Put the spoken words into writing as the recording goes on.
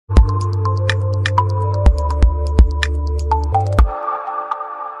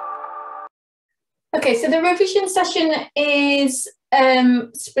Okay, so the revision session is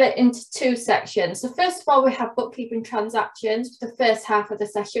split into two sections. So first of all, we have bookkeeping transactions for the first half of the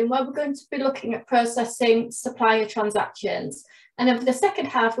session, where we're going to be looking at processing supplier transactions. And then for the second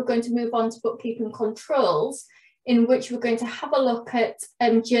half, we're going to move on to bookkeeping controls, in which we're going to have a look at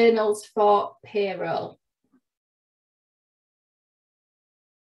journals for payroll.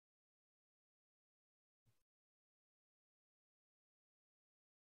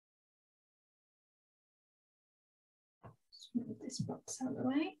 Move this box out of the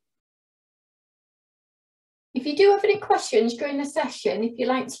way. If you do have any questions during the session, if you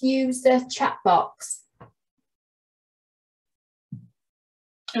like to use the chat box.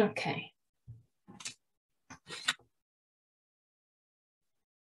 Okay.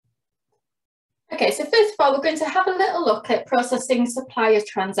 Okay, so first of all, we're going to have a little look at processing supplier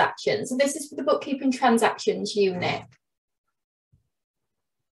transactions. So this is for the bookkeeping transactions unit.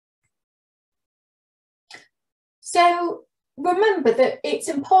 So remember that it's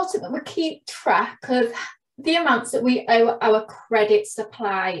important that we keep track of the amounts that we owe our credit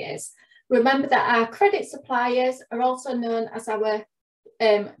suppliers. Remember that our credit suppliers are also known as our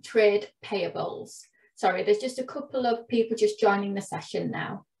trade payables. Sorry, there's just a couple of people just joining the session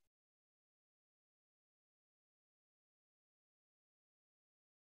now.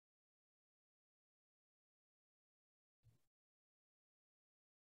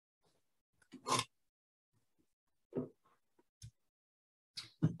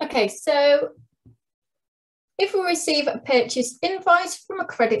 Okay, so if we receive a purchase invoice from a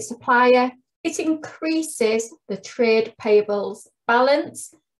credit supplier, it increases the trade payables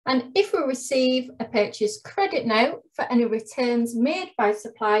balance. And if we receive a purchase credit note for any returns made by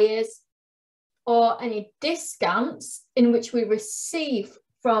suppliers or any discounts in which we receive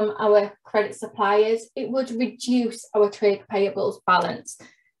from our credit suppliers, it would reduce our trade payables balance.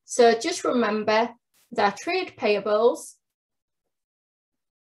 So just remember that trade payables.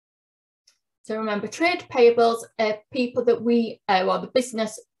 So remember, trade payables are people that we owe, or the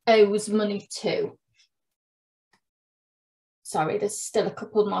business owes money to. Sorry, there's still a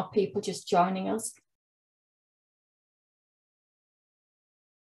couple more people just joining us.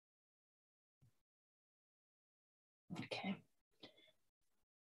 Okay.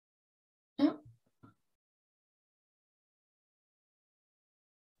 Oh.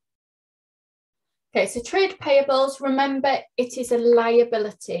 Okay, so trade payables, remember, it is a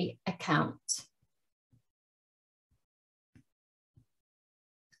liability account.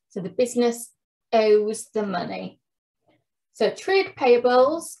 So the business owes the money. So trade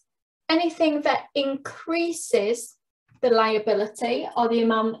payables, anything that increases the liability or the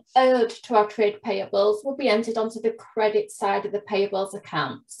amount owed to our trade payables will be entered onto the credit side of the payables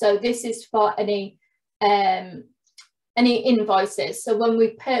account. So this is for any invoices. So when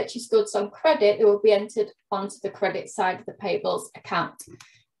we purchase goods on credit, they will be entered onto the credit side of the payables account.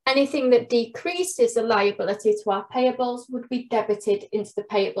 Anything that decreases the liability to our payables would be debited into the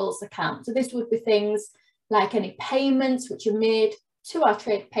payables account. So this would be things like any payments which are made to our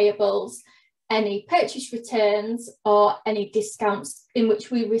trade payables, any purchase returns, or any discounts in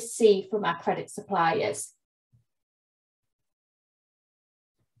which we receive from our credit suppliers.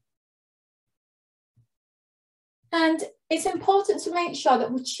 And it's important to make sure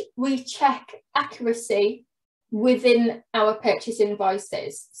that we check accuracy within our purchase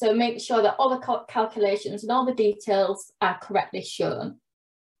invoices. So make sure that all the calculations and all the details are correctly shown.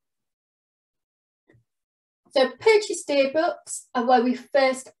 So purchase day books are where we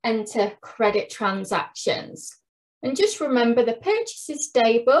first enter credit transactions. And just remember, the purchases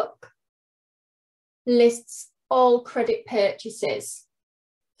day book lists all credit purchases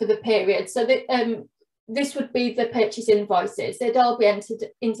for the period. So that this would be the purchase invoices. They'd all be entered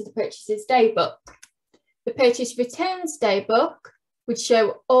into the purchases day book. The purchase returns day book would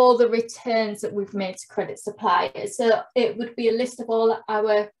show all the returns that we've made to credit suppliers. So it would be a list of all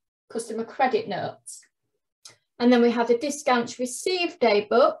our customer credit notes. And then we have the discounts received day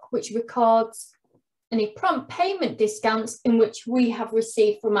book, which records any prompt payment discounts in which we have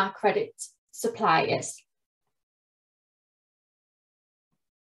received from our credit suppliers.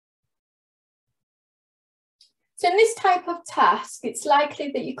 So in this type of task, it's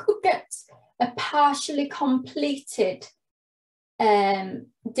likely that you could get a partially completed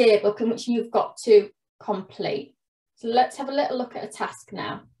day book in which you've got to complete. So let's have a little look at a task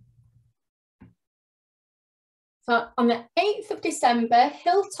now. So on the 8th of December,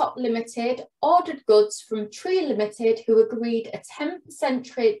 Hilltop Limited ordered goods from Tree Limited, who agreed a 10%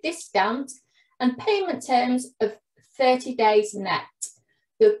 trade discount and payment terms of 30 days net.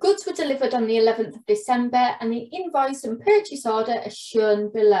 The goods were delivered on the 11th of December and the invoice and purchase order are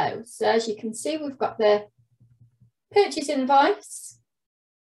shown below. So as you can see, we've got the purchase invoice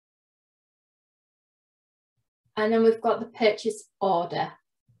and then we've got the purchase order.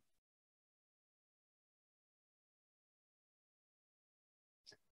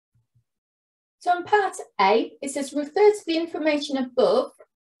 So on part A, it says refer to the information above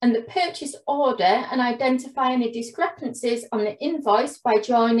and the purchase order and identify any discrepancies on the invoice by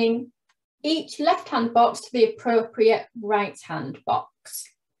joining each left-hand box to the appropriate right-hand box.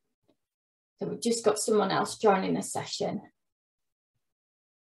 So we've just got someone else joining the session.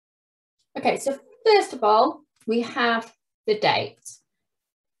 Okay, so first of all, we have the date.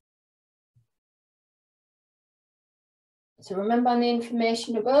 So remember on the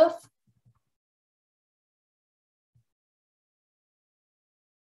information above,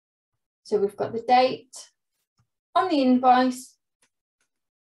 so we've got the date on the invoice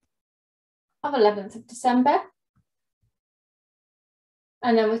of 11th of December.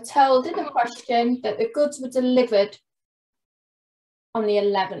 And then we're told in the question that the goods were delivered on the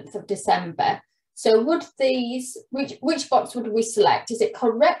 11th of December. So would these, which box would we select? Is it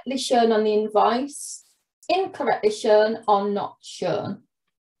correctly shown on the invoice, incorrectly shown, or not shown?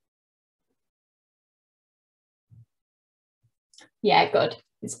 Yeah, good.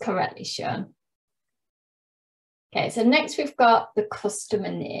 It's correctly shown. Okay, so next we've got the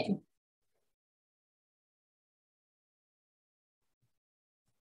customer name.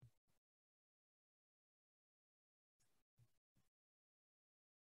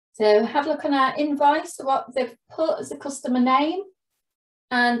 So have a look on our invoice, what they've put as the customer name,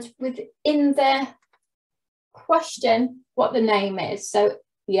 and within the question, what the name is. So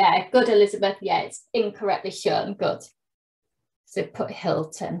yeah, good, Elizabeth. Yeah, it's incorrectly shown. Good. So put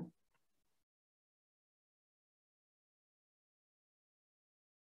Hilton.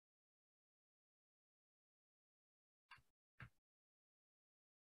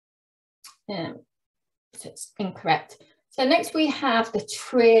 So it's incorrect. So next we have the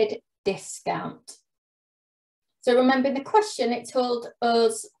trade discount. So remember in the question, it told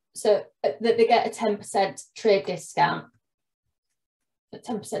us so that they get a 10% trade discount. A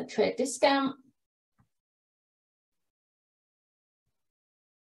 10% trade discount.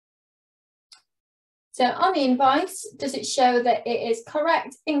 So on the invoice, does it show that it is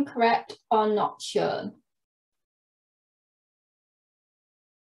correct, incorrect, or not shown?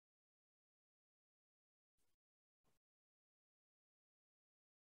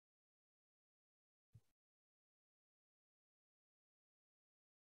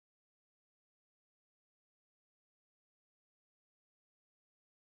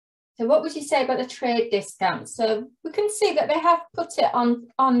 So what would you say about the trade discount? So we can see that they have put it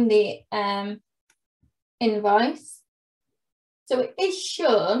on the invoice. So it is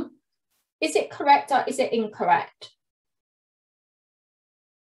shown. Is it correct or is it incorrect?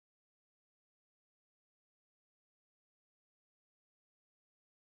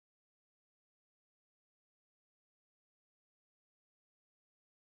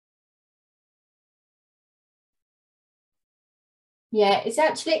 Yeah, it's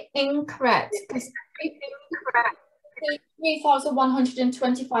actually incorrect because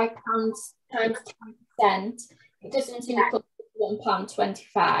 £3,125 times 10%. It doesn't include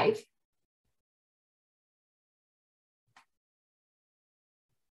 £1.25.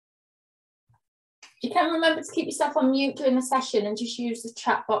 You can remember to keep yourself on mute during the session and just use the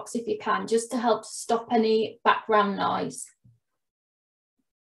chat box if you can, just to help stop any background noise.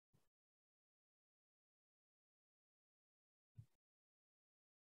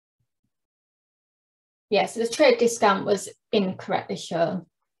 Yeah, so the trade discount was incorrectly shown.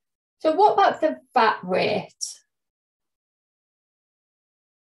 So what about the VAT rate?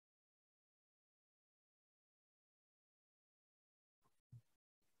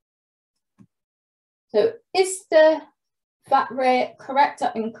 So is the VAT rate correct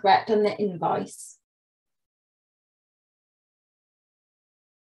or incorrect on the invoice?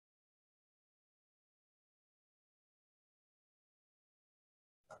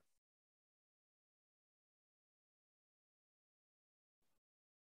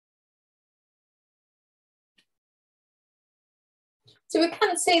 So we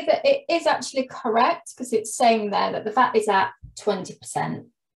can see that it is actually correct because it's saying there that the VAT is at 20%.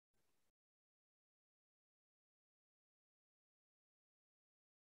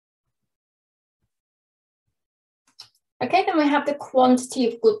 Okay, then we have the quantity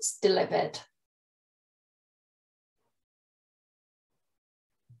of goods delivered.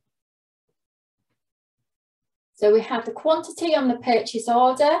 So we have the quantity on the purchase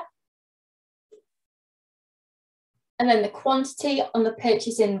order. and then the quantity on the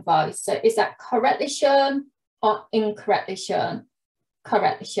purchase invoice. So is that correctly shown or incorrectly shown?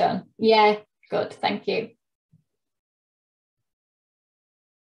 Correctly shown. Yeah, good, thank you.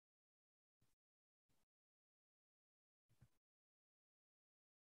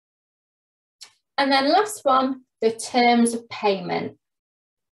 And then last one, the terms of payment.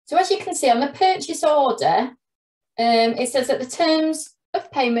 So as you can see on the purchase order, it says that the terms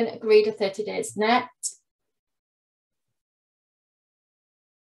of payment agreed are 30 days net.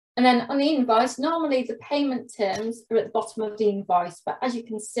 And then on the invoice, normally the payment terms are at the bottom of the invoice, but as you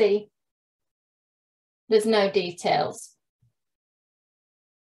can see, there's no details.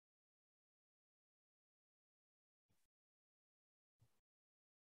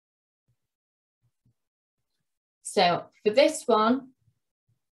 So for this one,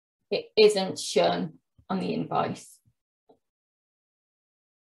 it isn't shown on the invoice.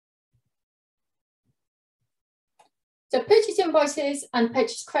 So purchase invoices and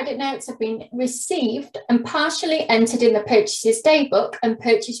purchase credit notes have been received and partially entered in the purchases daybook and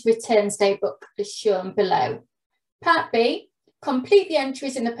purchase returns daybook as shown below. Part B, complete the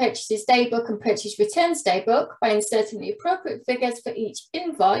entries in the purchases daybook and purchase returns daybook by inserting the appropriate figures for each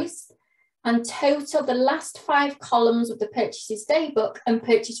invoice and total the last 5 columns of the purchases daybook and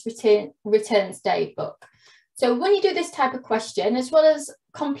purchase returns daybook. So when you do this type of question, as well as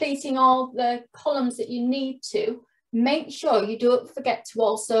completing all the columns that you need to, make sure you don't forget to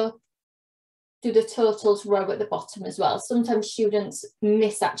also do the totals row at the bottom as well. Sometimes students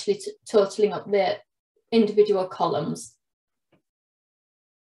miss actually totaling up the individual columns.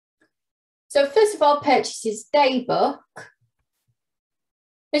 So first of all, purchases daybook.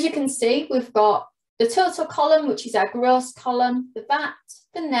 As you can see, we've got the total column, which is our gross column, the VAT,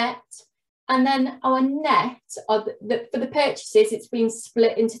 the net, and then our net, or for the purchases, it's been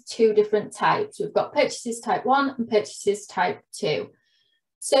split into 2 different types. We've got purchases type 1 and purchases type 2.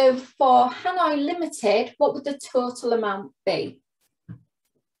 So for Hanoi Limited, what would the total amount be?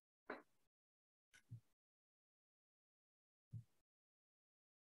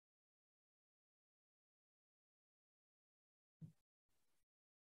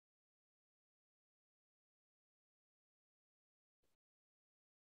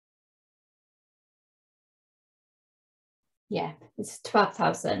 Yeah, it's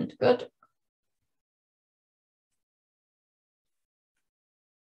 12,000. Good.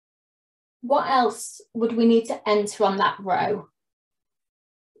 What else would we need to enter on that row?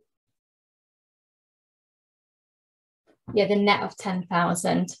 Yeah, the net of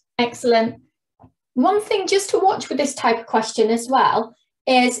 10,000. Excellent. One thing just to watch with this type of question as well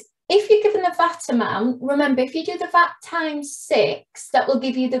is if you're given the VAT amount, remember if you do the VAT times 6, that will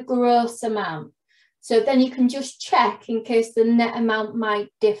give you the gross amount. So then you can just check in case the net amount might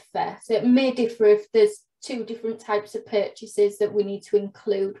differ. So it may differ if there's 2 different types of purchases that we need to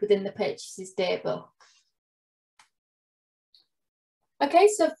include within the purchases daybook. Okay,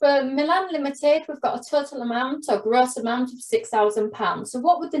 so for Milan Limited, we've got a total amount or gross amount of £6,000. So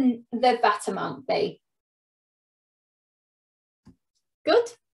what would the VAT amount be? Good.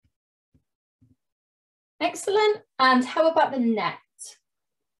 Excellent. And how about the net?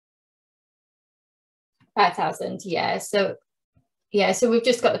 5,000, yeah. So we've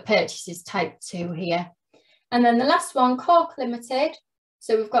just got the purchases type 2 here. And then the last one, Cork Limited.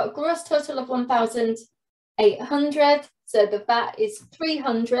 So we've got a gross total of 1,800. So the VAT is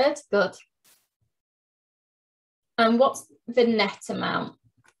 300. Good. And what's the net amount?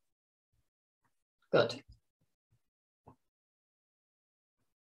 Good.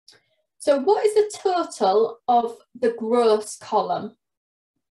 So what is the total of the gross column?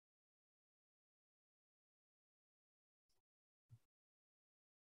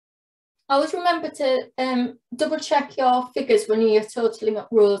 Always remember to double check your figures when you're totaling up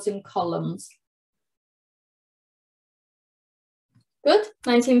rows and columns. Good,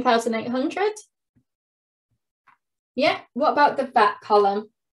 19,800. Yeah, what about the VAT column?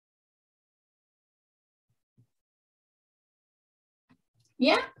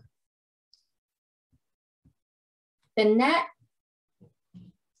 Yeah. The net.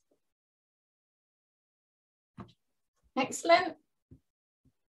 Excellent.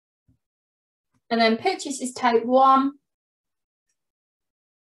 And then purchases type 1.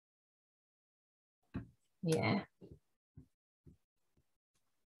 Yeah.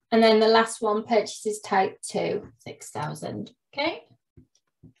 And then the last one, purchases type 2, 6,000. Okay.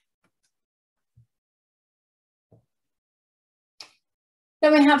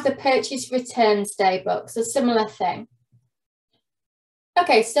 Then we have the purchase returns daybook, so similar thing.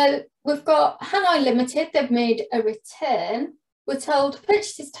 Okay, so we've got Hanoi Limited, they've made a return, we're told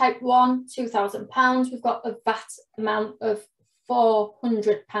purchases type 1, £2,000. We've got a VAT amount of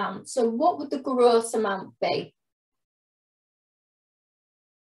 £400. So what would the gross amount be?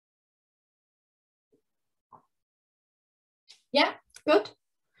 Yeah, good.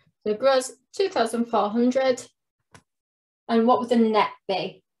 So gross 2,400. And what would the net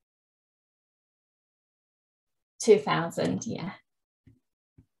be? 2,000, yeah.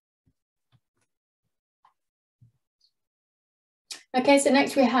 Okay, so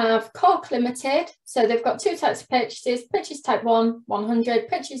next we have Cork Limited. So they've got two types of purchases, purchase type 1, 100,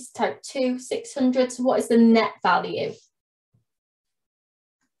 purchase type 2, 600. So what is the net value?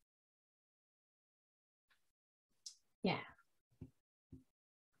 Yeah.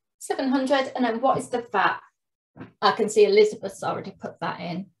 700. And then what is the VAT? I can see Elizabeth's already put that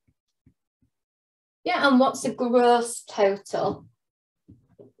in. Yeah, and what's the gross total?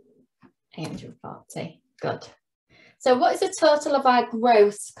 840. Good. So what is the total of our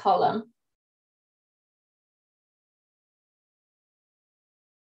gross column?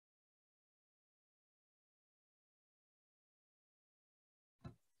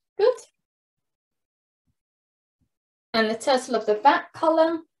 Good. And the total of the VAT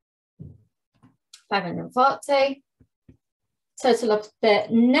column? 540. Total of the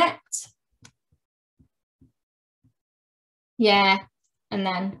net? Yeah. And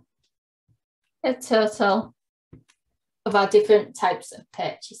then the total of our different types of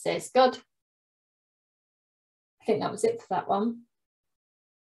purchases. Good. I think that was it for that one.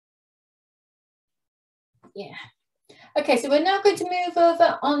 Yeah. Okay, so we're now going to move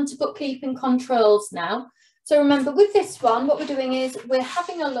over on to bookkeeping controls now. So remember, with this one, what we're doing is we're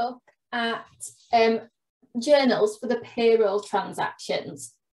having a look at journals for the payroll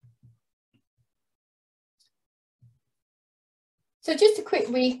transactions. So just a quick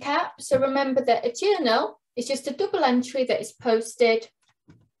recap. So remember that a journal is just a double entry that is posted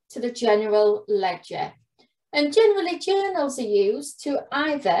to the general ledger. And generally journals are used to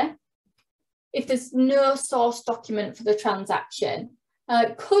either, if there's no source document for the transaction,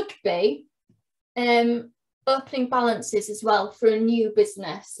 could be opening balances as well for a new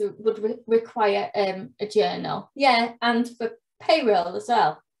business. So it would require a journal. Yeah, and for payroll as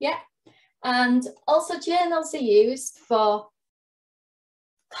well. Yeah. And also journals are used for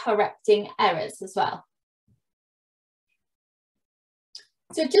correcting errors as well.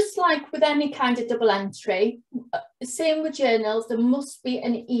 So just like with any kind of double entry, same with journals, there must be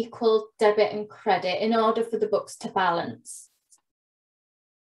an equal debit and credit in order for the books to balance.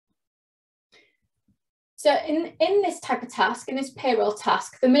 So in this type of task, in this payroll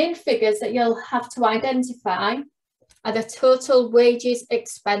task, the main figures that you'll have to identify are the total wages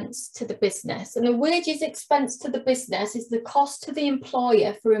expense to the business. And the wages expense to the business is the cost to the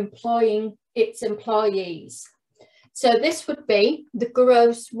employer for employing its employees. So this would be the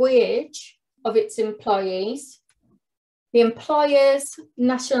gross wage of its employees, the employer's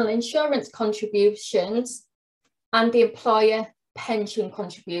national insurance contributions, and the employer pension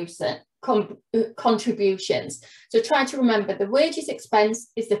contributions. So try to remember the wages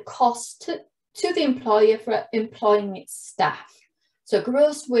expense is the cost to the employer for employing its staff. So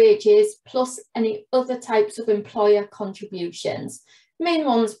gross wages plus any other types of employer contributions, main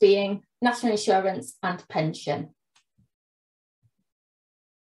ones being national insurance and pension.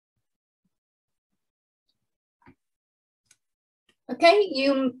 Okay,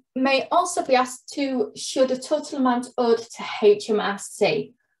 you may also be asked to show the total amount owed to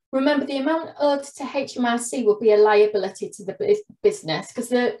HMRC. Remember, the amount owed to HMRC will be a liability to the business because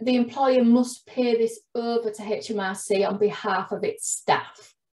the employer must pay this over to HMRC on behalf of its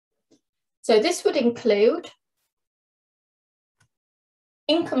staff. So this would include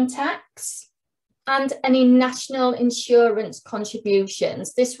income tax and any national insurance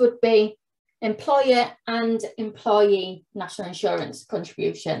contributions. This would be employer and employee national insurance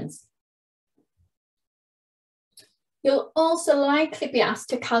contributions. You'll also likely be asked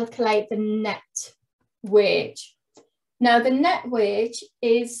to calculate the net wage. Now, the net wage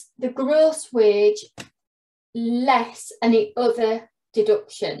is the gross wage less any other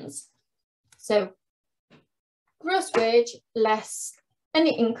deductions. So, gross wage less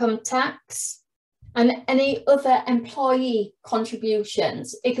any income tax and any other employee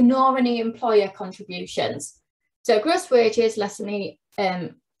contributions. Ignore any employer contributions. So, gross wages less any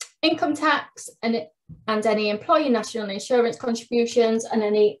income tax and any employee national insurance contributions and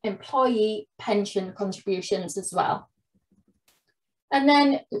any employee pension contributions as well. And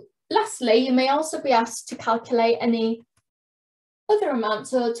then lastly, you may also be asked to calculate any other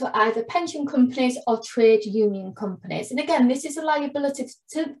amounts owed to either pension companies or trade union companies. And again, this is a liability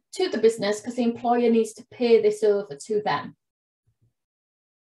to the business because the employer needs to pay this over to them.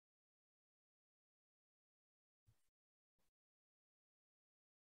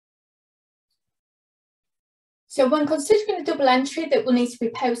 So when considering a double entry that will need to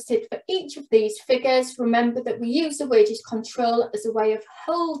be posted for each of these figures, remember that we use the wages control as a way of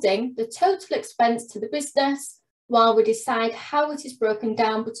holding the total expense to the business while we decide how it is broken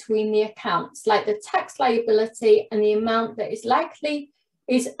down between the accounts, like the tax liability and the amount that is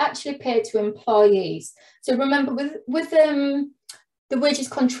actually paid to employees. So remember, with the wages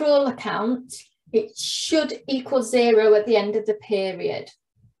control account, it should equal 0 at the end of the period.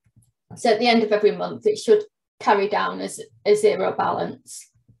 So at the end of every month, it should carry down as a 0 balance.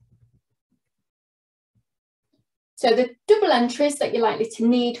 So the double entries that you're likely to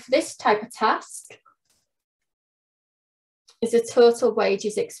need for this type of task is a total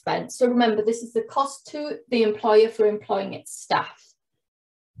wages expense. So remember, this is the cost to the employer for employing its staff.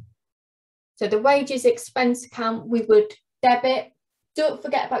 So the wages expense account, we would debit. Don't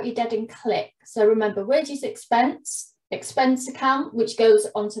forget about your dead and click. So remember, wages expense account, which goes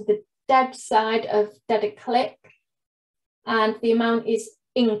onto the dead side of dead and click, and the amount is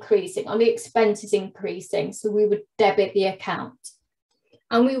increasing, or the expense is increasing. So we would debit the account,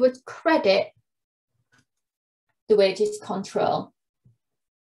 and we would credit the wages control.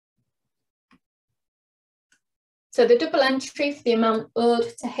 So the double entry for the amount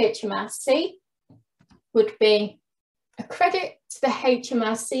owed to HMRC would be a credit to the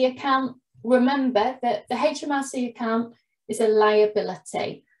HMRC account. Remember that the HMRC account is a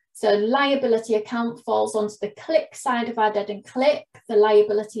liability. So liability account falls onto the click side of our dead and click. The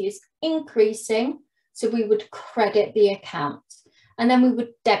liability is increasing, so we would credit the account. And then we would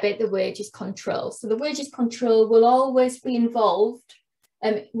debit the wages control. So the wages control will always be involved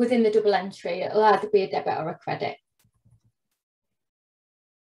within the double entry. It'll either be a debit or a credit.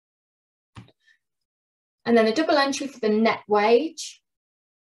 And then the double entry for the net wage.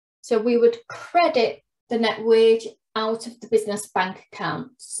 So we would credit the net wage out of the business bank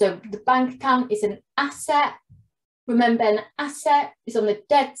account. So the bank account is an asset. Remember, an asset is on the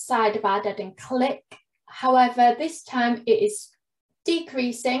dead side of our dead and click. However, this time it is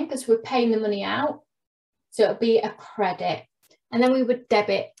decreasing because we're paying the money out. So it'll be a credit. And then we would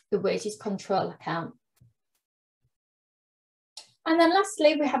debit the wages control account. And then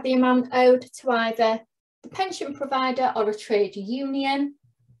lastly, we have the amount owed to either the pension provider or a trade union.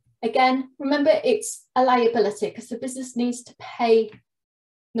 Again, remember, it's a liability because the business needs to pay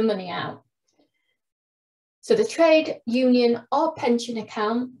the money out. So the trade union or pension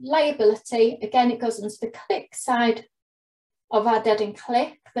account liability, again, it goes onto the click side of our dead and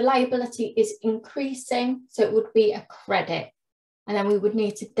click. The liability is increasing, so it would be a credit. And then we would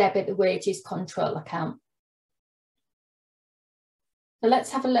need to debit the wages control account. So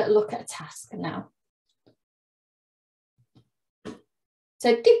let's have a little look at a task now.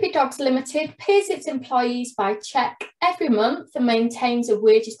 So Dippy Dogs Limited pays its employees by cheque every month and maintains a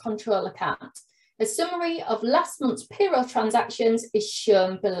wages control account. A summary of last month's payroll transactions is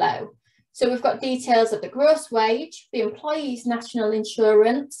shown below. So we've got details of the gross wage, the employee's national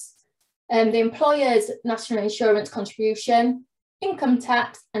insurance, the employer's national insurance contribution, income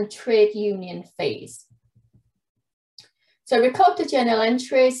tax and trade union fees. So record the journal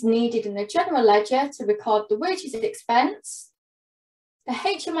entries needed in the general ledger to record the wages expense, the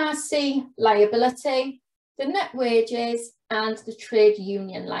HMRC liability, the net wages and the trade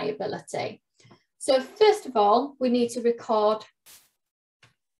union liability. So first of all, we need to record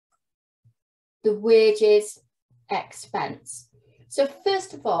the wages expense. So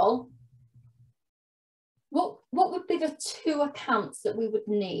first of all, what would be the two accounts that we would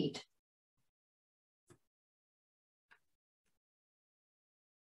need?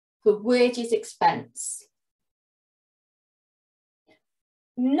 For wages expense.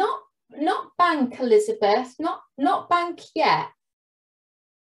 Not bank, Elizabeth, not bank yet.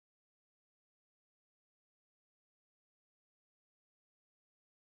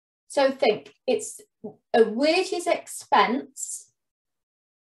 So think, it's a wages expense.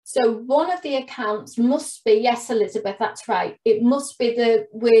 So one of the accounts must be, yes, Elizabeth, that's right. It must be the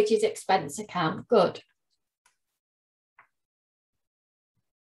wages expense account. Good.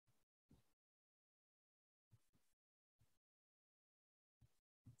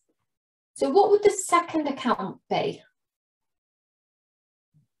 So what would the second account be?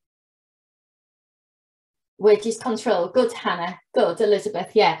 Wages control. Good, Hannah. Good,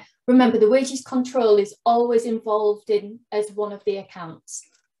 Elizabeth. Yeah. Remember, the wages control is always involved in as one of the accounts.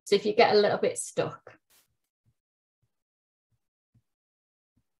 So if you get a little bit stuck.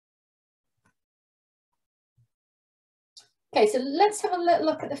 Okay, so let's have a little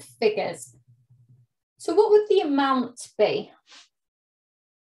look at the figures. So what would the amount be?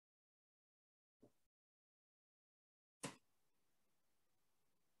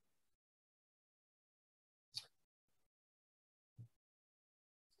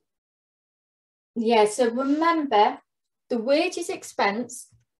 Yeah, so remember, the wages expense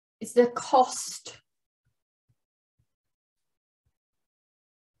is the cost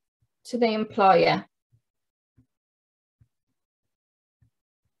to the employer.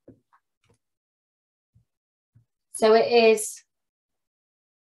 So it is,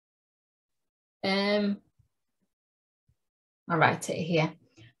 I'll write it here.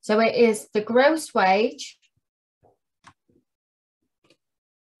 So it is the gross wage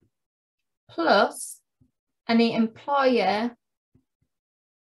plus any employer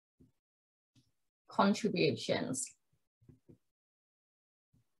contributions.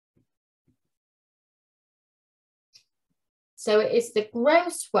 So it is the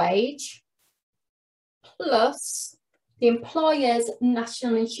gross wage plus the employer's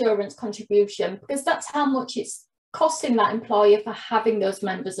national insurance contribution, because that's how much it's costing that employer for having those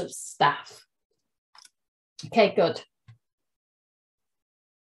members of staff. Okay, good.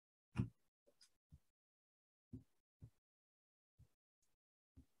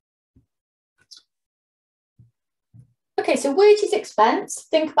 Okay, so wages expense,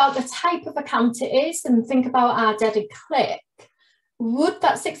 think about the type of account it is and think about our dead and click. Would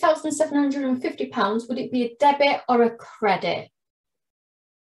that £6,750, would it be a debit or a credit?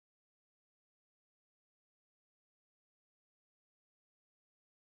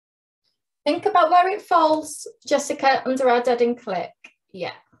 Think about where it falls, Jessica, under our dead and click.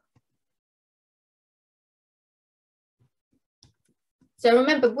 Yeah. So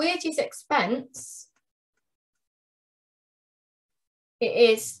remember, wages expense,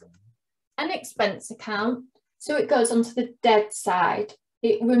 it is an expense account, so it goes onto the dead side.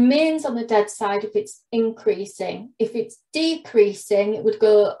 It remains on the dead side if it's increasing. If it's decreasing, it would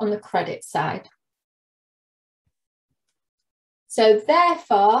go on the credit side. So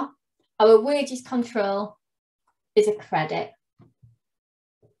therefore, our wages control is a credit.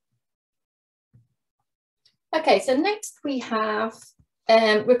 Okay, so next we have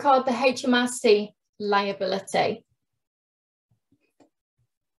record the HMRC liability.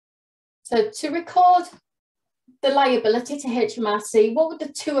 So to record the liability to HMRC, what would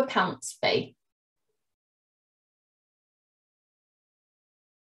the two accounts be?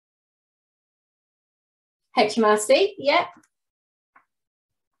 HMRC, yeah.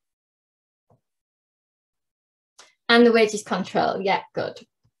 And the wages control, yeah, good.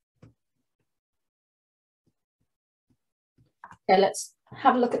 Okay, let's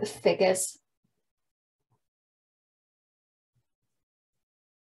have a look at the figures.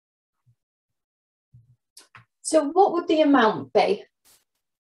 So what would the amount be?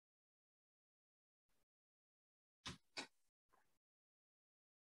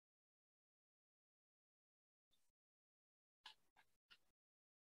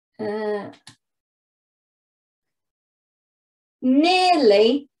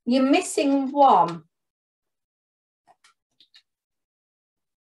 Nearly, you're missing one.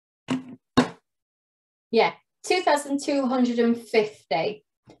 Yeah, 2,250.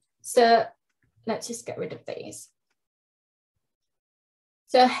 So let's just get rid of these.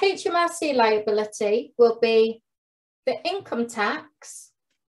 So HMRC liability will be the income tax,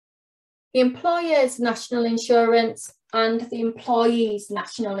 the employer's national insurance, and the employee's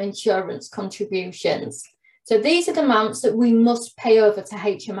national insurance contributions. So these are the amounts that we must pay over to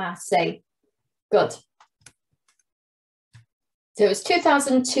HMRC. Good. So it's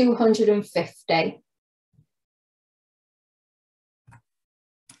 2,250.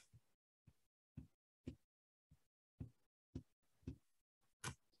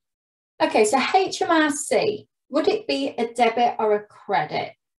 Okay, so HMRC, would it be a debit or a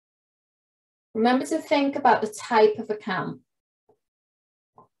credit? Remember to think about the type of account.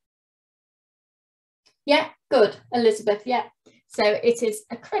 Yeah, good, Elizabeth, yeah. So it is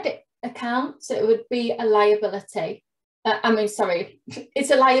a credit account, so it would be a liability.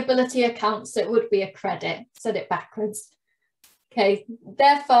 It's a liability account, so it would be a credit. Said it backwards. Okay,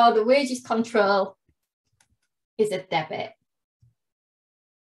 therefore the wages control is a debit.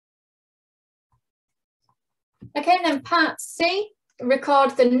 Okay, and then part C,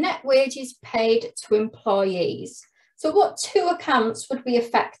 record the net wages paid to employees. So what two accounts would be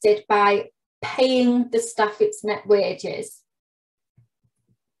affected by paying the staff its net wages?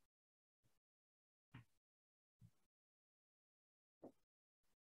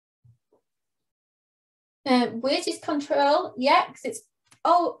 Wages control, yeah, because it's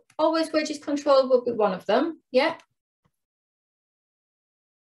always wages control will be one of them, yeah.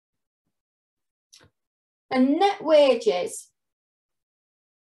 And net wages.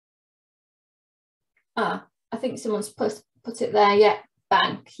 I think someone's put it there, yeah.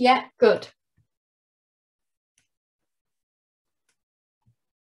 Bank, yeah, good.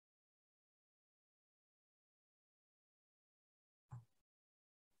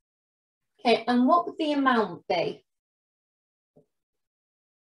 Okay, and what would the amount be?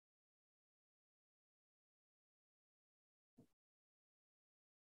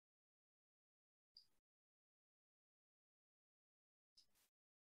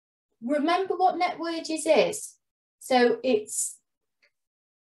 Remember what net wages is? So it's,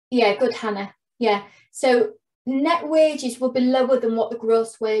 yeah, good, Hannah. Yeah, so net wages will be lower than what the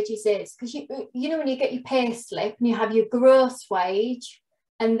gross wages is, because you know when you get your pay slip and you have your gross wage,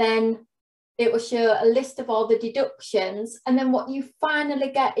 and then it will show a list of all the deductions, and then what you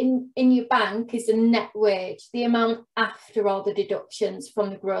finally get in your bank is a net wage, the amount after all the deductions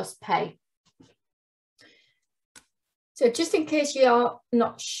from the gross pay. So just in case you're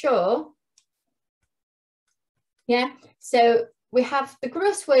not sure, yeah, so we have the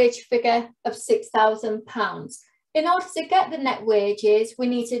gross wage figure of £6,000. In order to get the net wages, we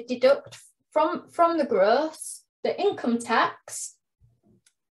need to deduct from the gross the income tax,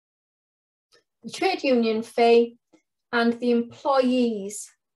 the trade union fee, and the employee's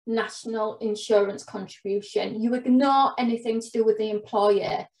national insurance contribution. You ignore anything to do with the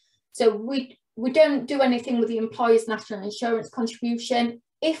employer. So we don't do anything with the employer's national insurance contribution.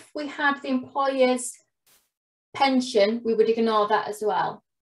 If we had the employer's pension, we would ignore that as well.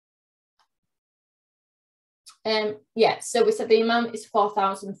 Yeah, so we said the amount is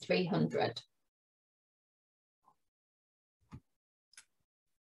 4,300.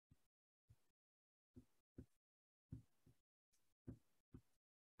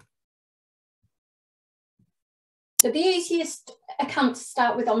 So the easiest account to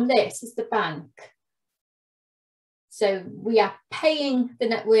start with on this is the bank. So we are paying the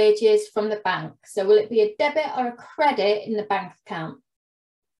net wages from the bank. So will it be a debit or a credit in the bank account?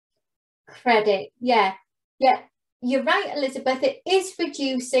 Credit, yeah. Yeah, you're right, Elizabeth. It is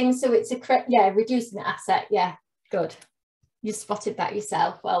reducing, so it's a reducing the asset. Yeah, good. You spotted that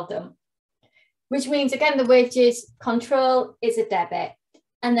yourself. Well done. Which means, again, the wages control is a debit.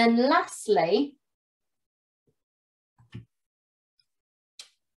 And then lastly,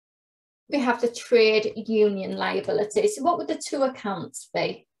 we have the trade union liability. So what would the two accounts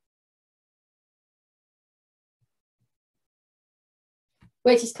be?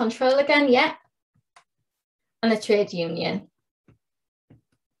 Wages control again, yeah. And a trade union.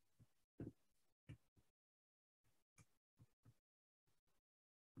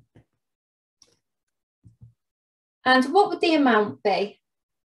 And what would the amount be?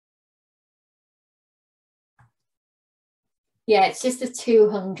 Yeah, it's just a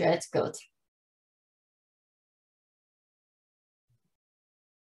 200, good.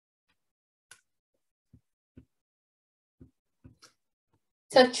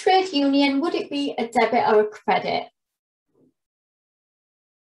 So trade union, would it be a debit or a credit?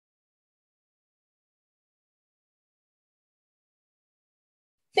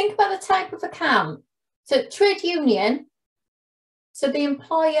 Think about the type of account. So trade union, so the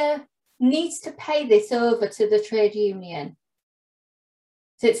employer needs to pay this over to the trade union.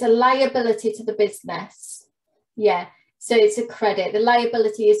 So it's a liability to the business. Yeah, so it's a credit. The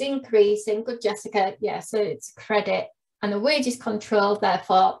liability is increasing. Good, Jessica. Yeah, so it's a credit. And the wages control,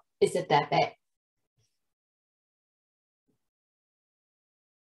 therefore, is a debit.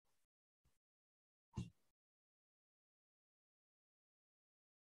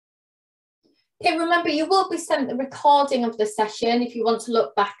 Okay, remember, you will be sent the recording of the session if you want to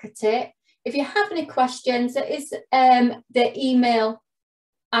look back at it. If you have any questions, there is the email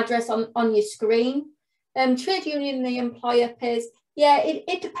address on your screen. Trade union, the employer pays. Yeah,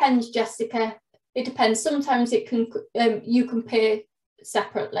 it depends, Jessica. It depends. Sometimes it can you can pay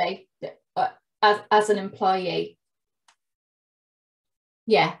separately as an employee.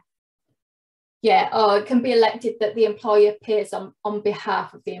 Yeah. Yeah, or it can be elected that the employer pays on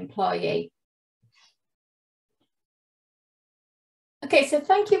behalf of the employee. Okay, so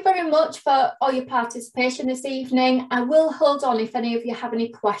thank you very much for all your participation this evening. I will hold on if any of you have any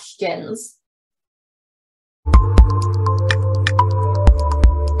questions.